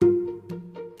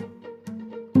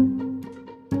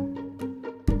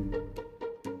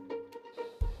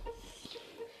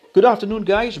Good afternoon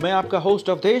guys, मैं आपका host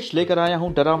Awadhesh लेकर आया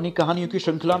हूं डरावनी कहानियों की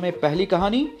श्रृंखला में पहली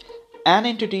कहानी an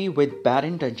entity with bad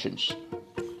intentions.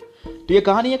 तो यह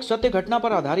कहानी एक सत्य घटना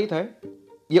पर आधारित है।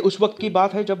 यह उस वक्त की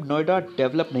बात है जब नोएडा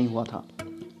डेवलप नहीं हुआ था,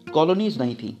 कॉलोनीज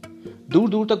नहीं थी, दूर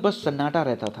दूर तक बस सन्नाटा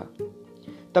रहता था।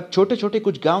 तब छोटे छोटे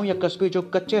कुछ गांव या कस्बे जो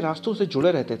कच्चे रास्तों से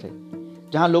जुड़े रहते थे,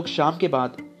 जहां लोग शाम के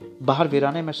बाद बाहर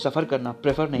वीराने में सफर करना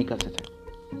प्रेफर नहीं करते थे।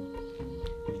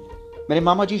 मेरे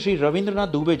मामा जी श्री रविंद्रनाथ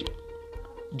दुबे जी,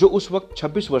 जो उस वक्त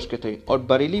 26 वर्ष के थे और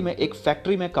बरेली में एक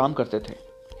फैक्ट्री में काम करते थे,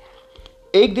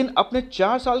 एक दिन अपने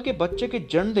 4 साल के बच्चे के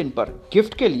जन्मदिन पर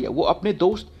गिफ्ट के लिए वो अपने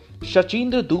दोस्त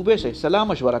शचींद्र दुबे से सलाह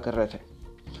मशवरा कर रहे थे।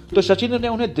 तो शचींद्र ने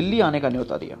उन्हें दिल्ली आने का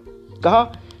न्योता दिया। कहा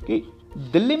कि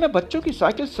दिल्ली में बच्चों की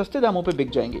साइकिल सस्ते दामों पे बिक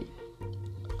जाएंगी,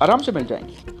 आराम से मिल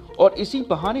जाएंगी, और इसी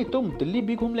बहाने तुम दिल्ली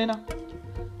भी घूम लेना।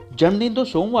 जन्मदिन तो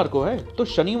सोमवार को है, तो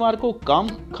शनिवार को काम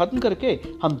खत्म करके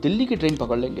हम दिल्ली की ट्रेन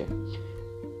पकड़ लेंगे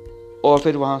और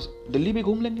फिर वहां दिल्ली भी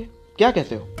घूम लेंगे। क्या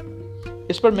कहते हो?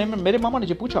 इस पर मेरे मामा ने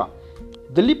जी पूछा,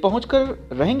 दिल्ली पहुंचकर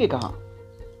रहेंगे कहां?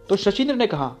 तो शचींद्र ने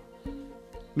कहा,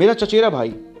 मेरा चचेरा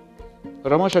भाई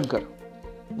रमाशंकर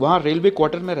वहां रेलवे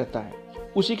क्वार्टर में रहता है,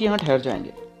 उसी के यहां ठहर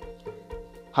जाएंगे।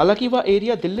 हालांकि वह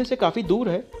एरिया दिल्ली से काफी दूर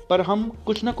है, पर हम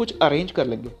कुछ ना कुछ अरेंज कर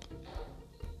लेंगे।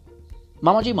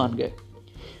 मामा जी मान गए।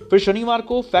 फिर शनिवार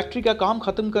को फैक्ट्री का काम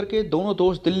खत्म करके दोनों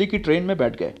दोस्त दिल्ली की ट्रेन में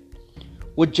बैठ गए।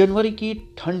 वो जनवरी की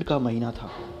ठंड का महीना था,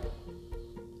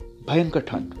 भयंकर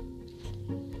ठंड।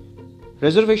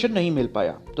 रिजर्वेशन नहीं मिल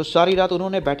पाया, तो सारी रात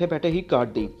उन्होंने बैठे बैठे ही काट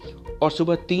दी और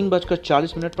सुबह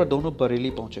 3:40 पर दोनों बरेली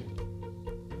पहुंचे।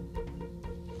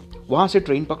 वहां से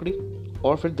ट्रेन पकड़ी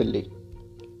और फिर दिल्ली।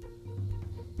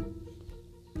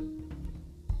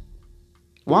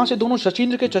 वहां से दोनों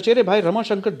शचींद्र के चचेरे भाई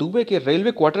रमाशंकर दुबे के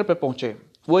रेलवे क्वार्टर पर पहुंचे।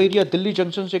 वो एरिया दिल्ली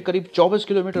जंक्शन से करीब 24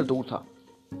 किलोमीटर दूर था।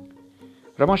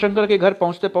 रमाशंकर के घर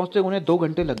पहुंचते पहुंचते उन्हें 2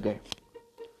 घंटे लग गए।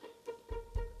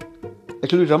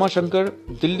 एक्चुअली रमाशंकर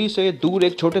दिल्ली से दूर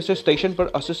एक छोटे से स्टेशन पर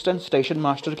असिस्टेंट स्टेशन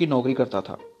मास्टर की नौकरी करता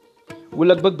था। वो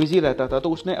लगभग बिजी रहता था, तो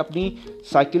उसने अपनी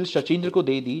साइकिल शचींद्र को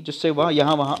दे दी, जिससे वह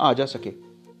यहां वहां आ जा सके।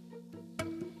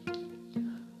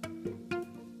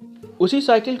 उसी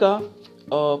साइकिल का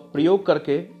प्रयोग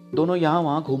करके दोनों यहां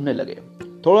वहां घूमने लगे।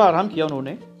 थोड़ा आराम किया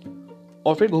उन्होंने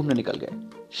और फिर घूमने निकल गए।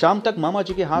 शाम तक मामा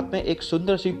जी के हाथ में एक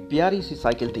सुंदर सी प्यारी सी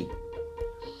साइकिल थी।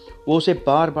 वो उसे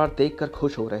बार बार देखकर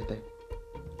खुश हो रहे थे।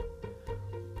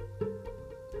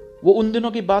 वो उन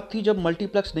दिनों की बात थी जब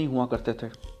मल्टीप्लेक्स नहीं हुआ करते थे,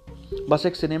 बस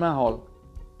एक सिनेमा हॉल।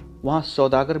 वहां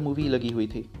सौदागर मूवी लगी हुई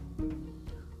थी,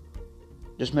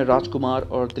 जिसमें राजकुमार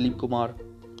और दिलीप कुमार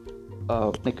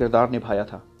ने किरदार निभाया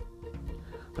था।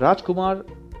 राजकुमार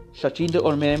शचींद्र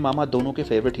और मेरे मामा दोनों के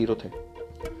फेवरेट हीरो थे।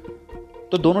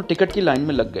 तो दोनों टिकट की लाइन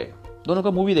में लग गए। दोनों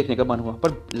का मूवी देखने का मन हुआ,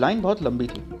 पर लाइन बहुत लंबी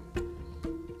थी,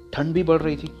 ठंड भी बढ़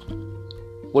रही थी।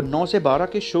 वो 9 से 12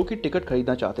 के शो की टिकट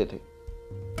खरीदना चाहते थे।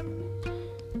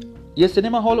 यह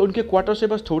सिनेमा हॉल उनके क्वार्टर से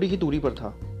बस थोड़ी ही दूरी पर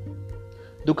था।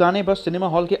 दुकानें बस सिनेमा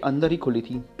हॉल के अंदर ही खुली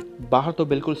थी, बाहर तो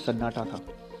बिल्कुल सन्नाटा था।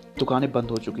 दुकानें बंद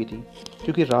हो चुकी थी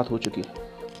क्योंकि रात हो चुकी थी।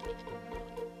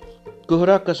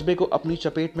 कोहरा कस्बे को अपनी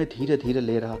चपेट में धीरे धीरे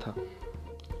ले रहा था।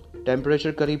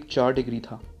 टेम्परेचर करीब 4 डिग्री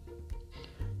था।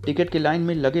 टिकट की लाइन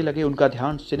में लगे लगे उनका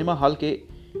ध्यान सिनेमा हॉल के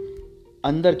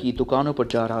अंदर की दुकानों पर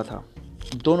जा रहा था।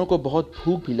 दोनों को बहुत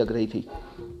भूख भी लग रही थी।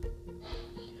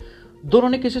 दोनों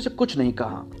ने किसी से कुछ नहीं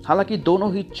कहा, हालांकि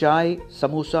दोनों ही चाय,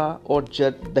 समोसा और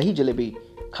दही जलेबी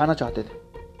खाना चाहते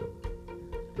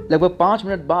थे। लगभग 5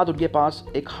 मिनट बाद उनके पास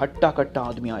एक हट्टा कट्टा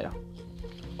आदमी आया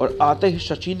और आते ही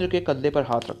शचींद्र के कंधे पर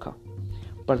हाथ रखा,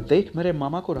 पर देख मेरे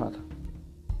मामा को रहा था।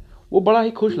 वो बड़ा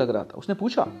ही खुश लग रहा था। उसने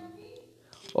पूछा,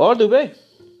 और दुबे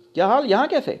क्या हाल, यहां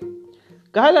कैसे,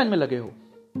 काहे लाइन में लगे हो?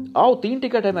 आओ, 3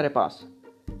 टिकट है मेरे पास।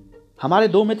 हमारे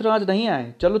 2 मित्र आज नहीं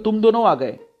आए, चलो तुम दोनों आ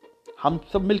गए, हम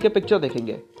सब मिलकर पिक्चर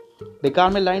देखेंगे।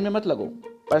 बेकार में लाइन में मत लगो,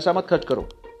 पैसा मत खर्च करो।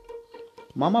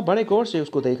 मामा बड़े गौर से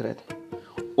उसको देख रहे थे।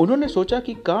 उन्होंने सोचा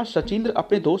कि काश शचींद्र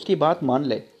अपने दोस्त की बात मान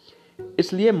ले,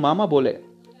 इसलिए मामा बोले,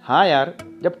 हाँ यार,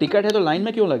 जब टिकट है तो लाइन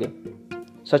में क्यों लगे।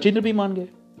 शचींद्र भी मान गए।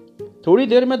 थोड़ी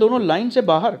देर में दोनों लाइन से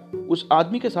बाहर उस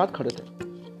आदमी के साथ खड़े थे।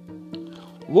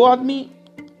 वो आदमी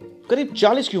करीब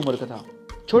 40 की उम्र का था,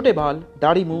 छोटे बाल,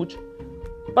 दाढ़ी मूछ,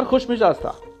 पर खुशमिजाज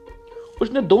था।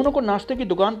 उसने दोनों को नाश्ते की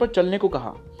दुकान पर चलने को कहा,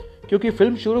 क्योंकि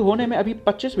फिल्म शुरू होने में अभी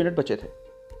 25 मिनट बचे थे।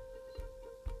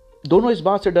 दोनों इस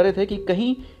बात से डरे थे कि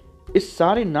कहीं इस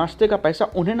सारे नाश्ते का पैसा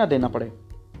उन्हें ना देना पड़े,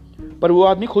 पर वो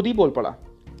आदमी खुद ही बोल पड़ा,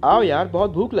 आओ यार,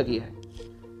 बहुत भूख लगी है,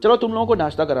 चलो तुम लोगों को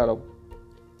नाश्ता करा रहा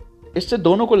हूं। इससे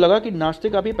दोनों को लगा कि नाश्ते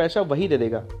का भी पैसा वही दे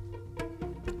देगा।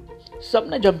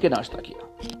 सबने जम के नाश्ता किया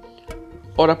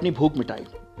और अपनी भूख मिटाई,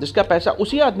 जिसका पैसा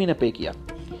उसी आदमी ने पे किया।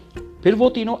 फिर वो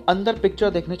तीनों अंदर पिक्चर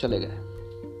देखने चले गए।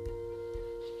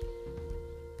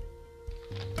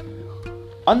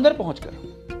 अंदर पहुंचकर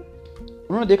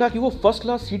उन्होंने देखा कि वो फर्स्ट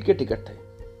क्लास सीट के टिकट थे,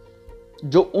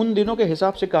 जो उन दिनों के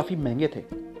हिसाब से काफी महंगे थे।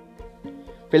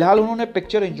 फिलहाल उन्होंने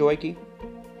पिक्चर एंजॉय की,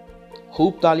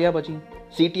 खूब तालियां बजी,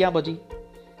 सीटियां बजी।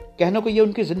 कहने को ये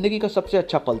उनकी जिंदगी का सबसे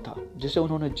अच्छा पल था, जिसे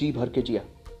उन्होंने जी भर के जिया।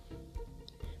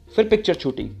 फिर पिक्चर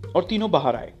छूटी और तीनों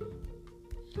बाहर आए।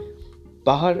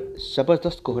 बाहर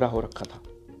जबरदस्त कोहरा हो रखा था,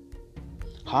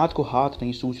 हाथ को हाथ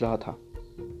नहीं सूझ रहा था।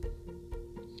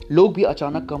 लोग भी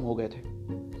अचानक कम हो गए थे।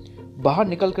 बाहर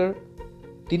निकलकर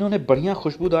तीनों ने बढ़िया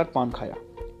खुशबूदार पान खाया।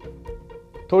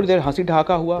 थोड़ी देर हंसी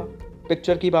ठहाका हुआ,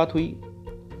 पिक्चर की बात हुई।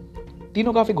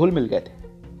 तीनों काफी घुल मिल गए थे।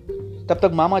 तब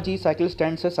तक मामा जी साइकिल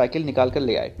स्टैंड से साइकिल निकाल कर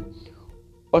ले आए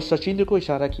और सचिंद्र को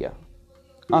इशारा किया,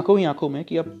 आंखों ही आंखों में,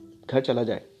 कि अब घर चला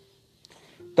जाए।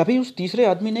 तभी उस तीसरे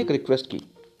आदमी ने एक रिक्वेस्ट की,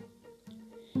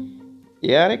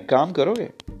 यार एक काम करोगे,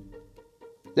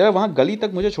 जरा वहां गली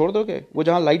तक मुझे छोड़ दोगे, वो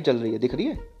जहां लाइट जल रही है, दिख रही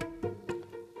है?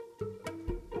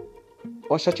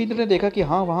 और सचिंद्र ने देखा कि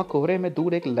हाँ, वहां कोहरे में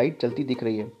दूर एक लाइट जलती दिख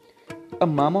रही है। अब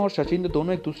मामा और सचिंद्र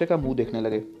दोनों एक दूसरे का मुंह देखने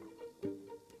लगे।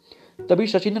 तभी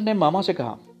सचिंद्र ने मामा से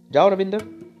कहा, जाओ रविंदर,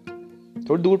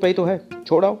 थोड़ी दूर पे ही तो है,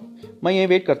 छोड़ आओ, मैं यहीं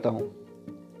वेट करता हूं।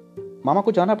 मामा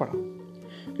को जाना पड़ा,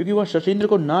 क्योंकि वह सचिंद्र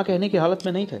को ना कहने की हालत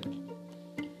में नहीं थे।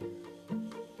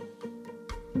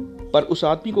 पर उस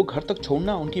आदमी को घर तक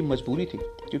छोड़ना उनकी मजबूरी थी,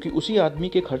 क्योंकि उसी आदमी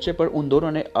के खर्चे पर उन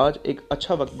दोनों ने आज एक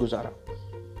अच्छा वक्त गुजारा।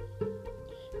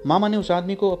 मामा ने उस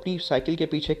आदमी को अपनी साइकिल के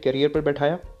पीछे कैरियर पर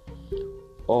बैठाया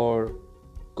और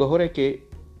कोहरे के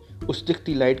उस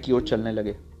दिखती लाइट की ओर चलने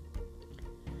लगे।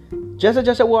 जैसे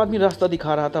जैसे वो आदमी रास्ता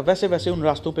दिखा रहा था, वैसे वैसे उन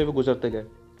रास्तों पे वो गुजरते गए।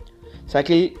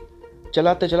 साइकिल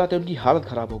चलाते चलाते उनकी हालत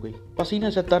खराब हो गई,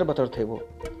 पसीने से तरबतर थे वो।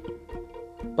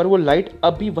 पर वो लाइट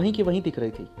अब भी वहीं की वहीं दिख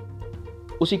रही थी,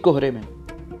 उसी कोहरे में।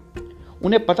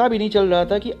 उन्हें पता भी नहीं चल रहा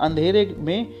था कि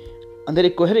अंधेरे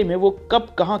कोहरे में वो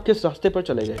कब कहां किस रास्ते पर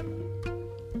चले गए।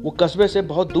 वो कस्बे से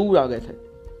बहुत दूर आ गए थे।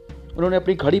 उन्होंने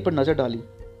अपनी घड़ी पर नजर डाली,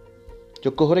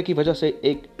 जो कोहरे की वजह से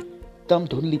एकदम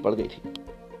धुंधली पड़ गई थी,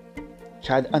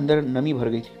 शायद अंदर नमी भर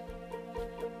गई थी।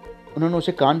 उन्होंने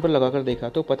उसे कान पर लगाकर देखा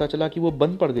तो पता चला कि वो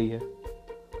बंद पड़ गई है।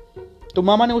 तो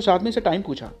मामा ने उस आदमी से टाइम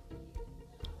पूछा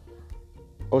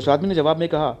और उस आदमी ने जवाब में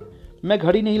कहा, मैं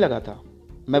घड़ी नहीं लगाता,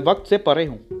 मैं वक्त से परे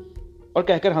हूं, और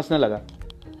कहकर हंसने लगा।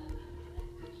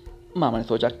 मामा ने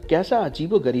सोचा, कैसा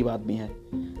अजीबो गरीब आदमी है,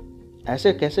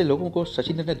 ऐसे कैसे लोगों को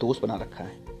सचिंद्र ने दोस्त बना रखा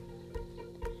है।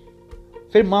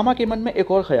 फिर मामा के मन में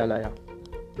एक और ख्याल आया,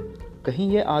 कहीं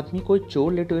ये आदमी कोई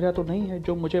चोर लुटेरा तो नहीं है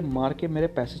जो मुझे मार के मेरे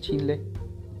पैसे छीन ले।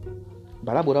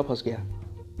 बड़ा बुरा फंस गया,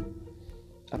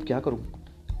 अब क्या करूं।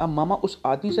 अब मामा उस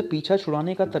आदमी से पीछा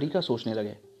छुड़ाने का तरीका सोचने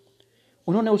लगे।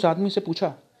 उन्होंने उस आदमी से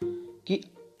पूछा कि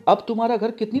अब तुम्हारा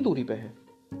घर कितनी दूरी पे है?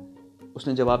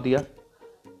 उसने जवाब दिया,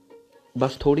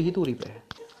 बस थोड़ी ही दूरी पे है,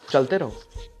 चलते रहो।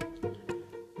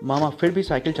 मामा फिर भी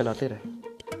साइकिल चलाते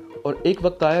रहे और एक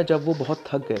वक्त आया जब वो बहुत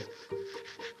थक गए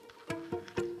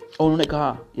और उन्होंने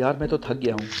कहा, यार मैं तो थक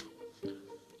गया हूं।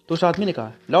 तो उस आदमी ने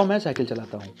कहा, लाओ मैं साइकिल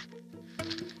चलाता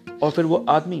हूं। और फिर वो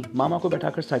आदमी मामा को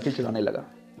बैठाकर साइकिल चलाने लगा।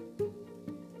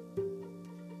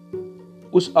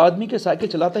 उस आदमी के साइकिल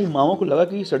चलाता ही मामा को लगा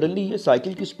कि सडनली ये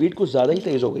साइकिल की स्पीड कुछ ज्यादा ही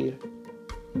तेज हो गई है।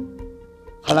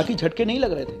 हालांकि झटके नहीं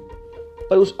लग रहे थे,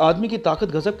 पर उस आदमी की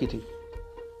ताकत गजब की थी।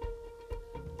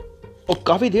 और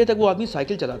काफी देर तक वो आदमी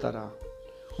साइकिल चलाता रहा।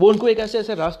 वो उनको एक ऐसे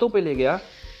ऐसे रास्तों पे ले गया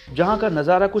जहां का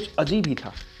नजारा कुछ अजीब ही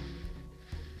था।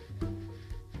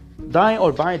 दाएं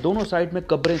और बाएं दोनों साइड में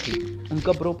कब्रें थी। उन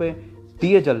कब्रों पे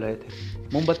दिए जल रहे थे,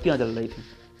 मोमबत्तियां जल रही थी।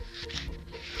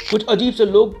 कुछ अजीब से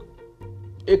लोग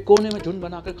एक कोने में झुंड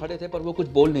बनाकर खड़े थे, पर वो कुछ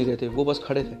बोल नहीं रहे थे, वो बस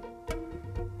खड़े थे।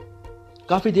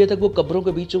 काफी देर तक वो कब्रों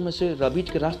के बीचों में से बीच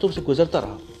के रास्तों से गुजरता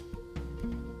रहा।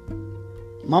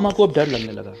 मामा को अब डर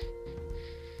लगने लगा।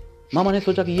 मामा ने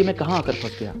सोचा कि ये मैं कहां आकर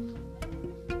फंस गया।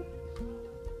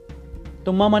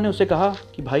 तो मामा ने उससे कहा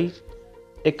कि भाई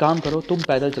एक काम करो, तुम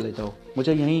पैदल चले जाओ,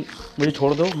 मुझे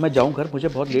छोड़ दो, मैं जाऊं घर, मुझे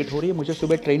बहुत लेट हो रही है, मुझे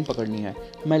सुबह ट्रेन पकड़नी है,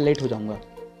 मैं लेट हो जाऊंगा।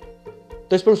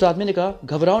 तो इस पर उस आदमी ने कहा,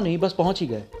 घबराओ नहीं, बस पहुंच ही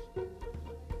गए,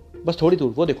 बस थोड़ी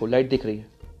दूर, वो देखो लाइट दिख रही है।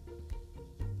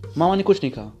 मामा ने कुछ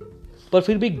नहीं कहा, पर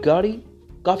फिर भी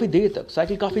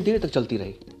साइकिल काफी देर तक चलती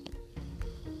रही।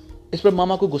 इस पर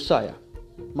मामा को गुस्सा आया।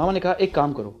 मामा ने कहा, एक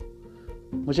काम करो,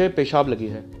 मुझे पेशाब लगी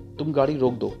है, तुम गाड़ी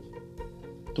रोक दो,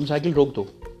 तुम साइकिल रोक दो,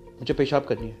 मुझे पेशाब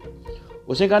करनी है।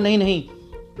 उसने कहा, नहीं,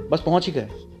 बस पहुंच ही गए,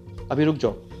 अभी रुक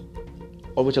जाओ।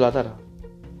 और वो चलाता रहा।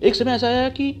 एक समय ऐसा आया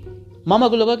कि मामा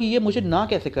को लगा कि ये मुझे ना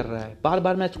कैसे कर रहा है, बार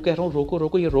बार मैं कह रहा हूं रोको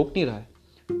रोको, ये रोक नहीं रहा है।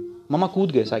 मामा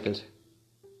कूद गए साइकिल से।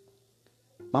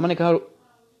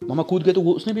 मामा कूद गए तो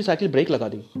उसने भी साइकिल ब्रेक लगा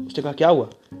दी। उसने कहा, क्या हुआ?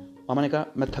 मामा ने कहा,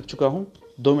 मैं थक चुका हूं,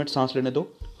 2 मिनट सांस लेने दो,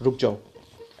 रुक जाओ।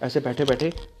 ऐसे बैठे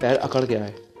बैठे पैर अकड़ गया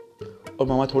है और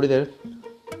मामा थोड़ी देर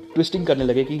ट्विस्टिंग करने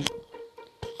लगे कि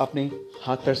अपने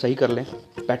हाथ पैर सही कर लें।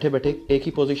 बैठे बैठे एक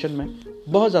ही पोजीशन में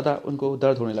बहुत ज़्यादा उनको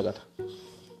दर्द होने लगा था।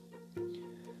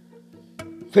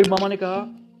 फिर मामा ने कहा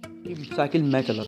कि साइकिल मैं चलाता